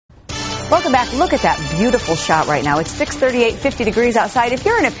Welcome back. Look at that beautiful shot right now. It's 6:38, 50 degrees outside. If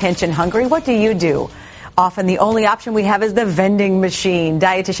you're in a pinch and hungry, what do? Often the only option we have is the vending machine.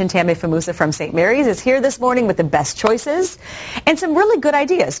 Dietitian Tammy Fumusa from St. Mary's is here this morning with the best choices and some really good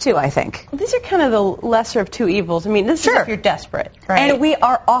ideas, too, I think. Well, these are kind of the lesser of two evils. I mean, this is if you're desperate, right? And we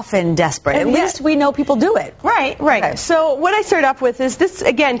are often desperate. At least we know people do it. Right. Okay. So what I started off with is this,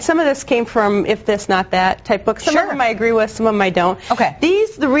 again, some of this came from If This, Not That type books. Some of them I agree with, some of them I don't. Okay.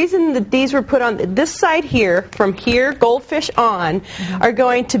 The reason that these were put on this side here, from here, goldfish on, are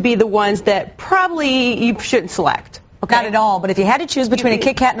going to be the ones that probably you shouldn't select. Okay? Not at all, but if you had to choose between a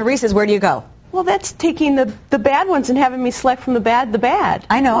Kit Kat and a Reese's, where do you go? Well, that's taking the bad ones and having me select from the bad.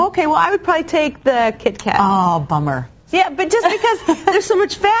 I know. Okay, well, I would probably take the Kit Kat. Oh, bummer. Yeah, but just because there's so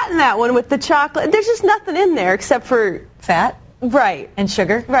much fat in that one with the chocolate, there's just nothing in there except for fat. Right. And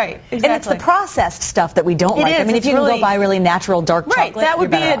sugar. Right, exactly. And it's the processed stuff that we don't like. I mean, if you can go buy really natural dark chocolate, that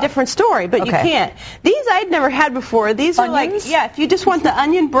would be a different story, but you can't. These I'd never had before. These are Onions? if you just want the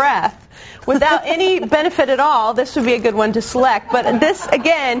onion breath without any benefit at all, this would be a good one to select. But this,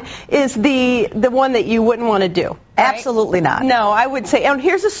 again, is the one that you wouldn't want to do. Right? Absolutely not. No, I would say, and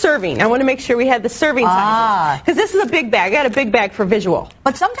here's a serving. I want to make sure we have the serving sizes. Because this is a big bag. I got a big bag for visual.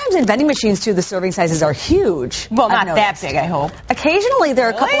 But sometimes in vending machines, too, the serving sizes are huge. Well, not that big, I hope. Occasionally, there are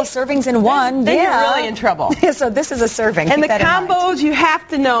a couple of servings in one. Then you're really in trouble. So this is a serving. And the combos, you have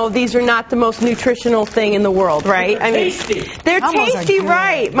to know these are not the most nutritional thing in the world, right? They're tasty. They're tasty,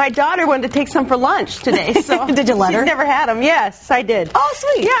 right. My daughter wanted to take some for lunch today. So Did you let her? She's never had them. Yes, I did. Oh,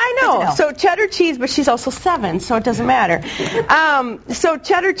 sweet. Yeah, I know. So cheddar cheese, but she's also 7, so it doesn't matter. So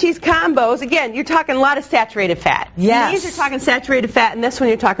cheddar cheese combos, again, you're talking a lot of saturated fat. Yes. These are talking saturated fat, and this one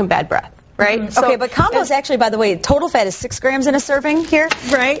you're talking bad breath. Right? So, okay, but combos actually, by the way, total fat is 6 grams in a serving here.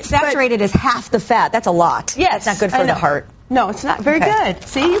 Right. Saturated is half the fat. That's a lot. Yes. That's not good for the heart. No, it's not very good.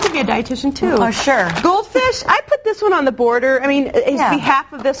 See, you could be a dietitian, too. Oh, sure. Goldfish, I put this one on the border. I mean, it'd be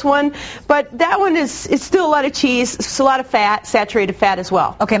half of this one. But that one it's still a lot of cheese. It's a lot of fat, saturated fat as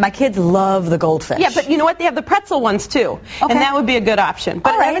well. Okay, my kids love the goldfish. Yeah, but you know what? They have the pretzel ones, too. Okay. And that would be a good option.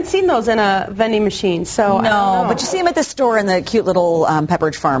 But I haven't seen those in a vending machine, so I don't know. But you see them at the store in the cute little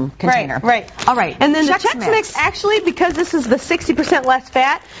Pepperidge Farm container. Right. All right. And then the Chex Mix, actually, because this is the 60% less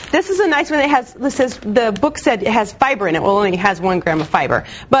fat, this is a nice one that has, the book said it has fiber in it. Well, it only has 1 gram of fiber.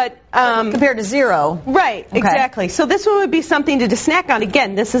 But compared to 0. Right, exactly. So this one would be something to just snack on.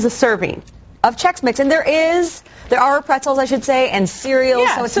 Again, this is a serving of Chex Mix, and there are pretzels, I should say, and cereal,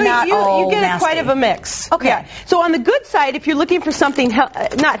 so it's not all you get nasty. quite of a mix. Okay. Yeah. So on the good side, if you're looking for something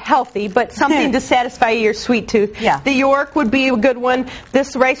not healthy, but something to satisfy your sweet tooth, the York would be a good one.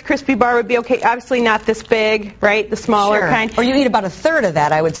 This Rice Krispie bar would be okay. Obviously not this big, right? The smaller kind. Or you eat about 1/3 of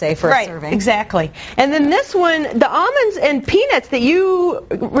that, I would say, for a serving. Right, exactly. And then this one, the almonds and peanuts that you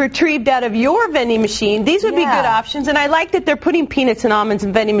retrieved out of your vending machine, these would be good options. And I like that they're putting peanuts and almonds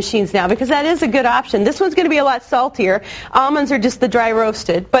in vending machines now, because that is a good option. This one's going to be a lot saltier. Almonds are just the dry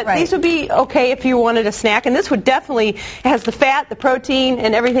roasted, but these would be okay if you wanted a snack. And this would definitely has the fat, the protein,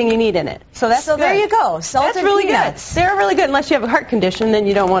 and everything you need in it. So that's there you go. Salted that's really peanuts. Good. They're really good unless you have a heart condition. Then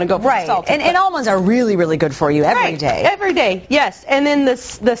you don't want to go for salted. And almonds are really, really good for you every day. Every day, yes. And then the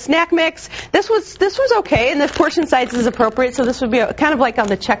snack mix. This was okay, and the portion size is appropriate. So this would be kind of like on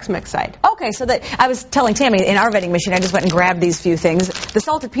the Chex Mix side. Okay, so that I was telling Tammy in our vending machine, I just went and grabbed these few things. The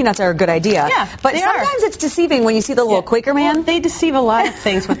salted peanuts are a good idea. Yeah, but sometimes it's deceiving when you see the little Quaker Man. Well, they deceive a lot of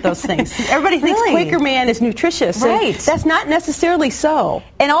things with those things. Everybody thinks Quaker Man is nutritious. Right. That's not necessarily so.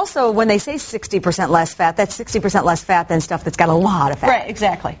 And also, when they say 60% less fat, that's 60% less fat than stuff that's got a lot of fat. Right,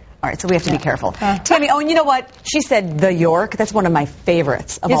 exactly. All right, so we have to be careful. Tammy, and you know what? She said the York. That's one of my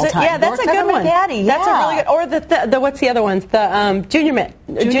favorites of all time. Yeah, that's a good one. Daddy. That's a really good. Or the what's the other ones? The Junior Mint.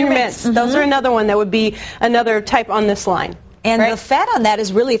 Junior Mints. Those are another one that would be another type on this line. And the fat on that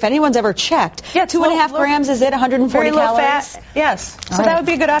is really, if anyone's ever checked, 2.5 grams, is it 140 very low calories? Fat. Yes. So that would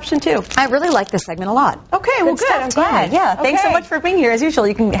be a good option, too. I really like this segment a lot. Okay, well, good. I'm glad. Yeah, thanks so much for being here. As usual,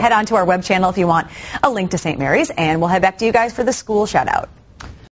 you can head on to our web channel if you want a link to St. Mary's, and we'll head back to you guys for the school shout-out.